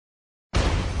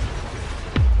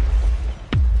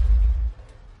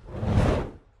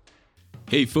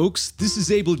Hey folks, this is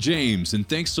Abel James, and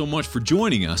thanks so much for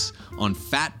joining us on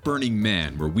Fat Burning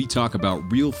Man, where we talk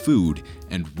about real food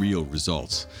and real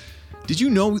results. Did you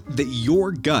know that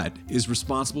your gut is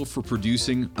responsible for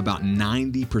producing about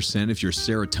 90% of your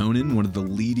serotonin, one of the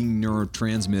leading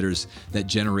neurotransmitters that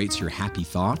generates your happy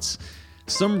thoughts?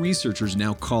 Some researchers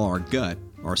now call our gut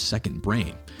our second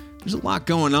brain. There's a lot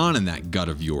going on in that gut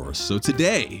of yours. So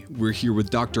today, we're here with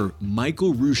Dr.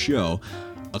 Michael Ruscio,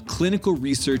 a clinical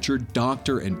researcher,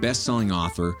 doctor, and best-selling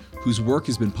author whose work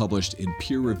has been published in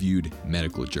peer-reviewed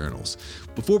medical journals.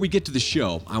 Before we get to the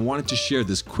show, I wanted to share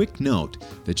this quick note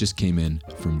that just came in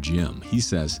from Jim. He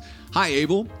says, "Hi,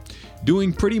 Abel.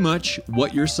 Doing pretty much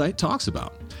what your site talks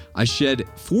about. I shed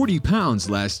 40 pounds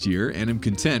last year and am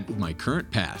content with my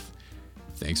current path.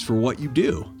 Thanks for what you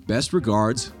do. Best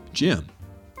regards, Jim."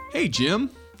 Hey, Jim.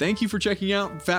 Thank you for checking out Fat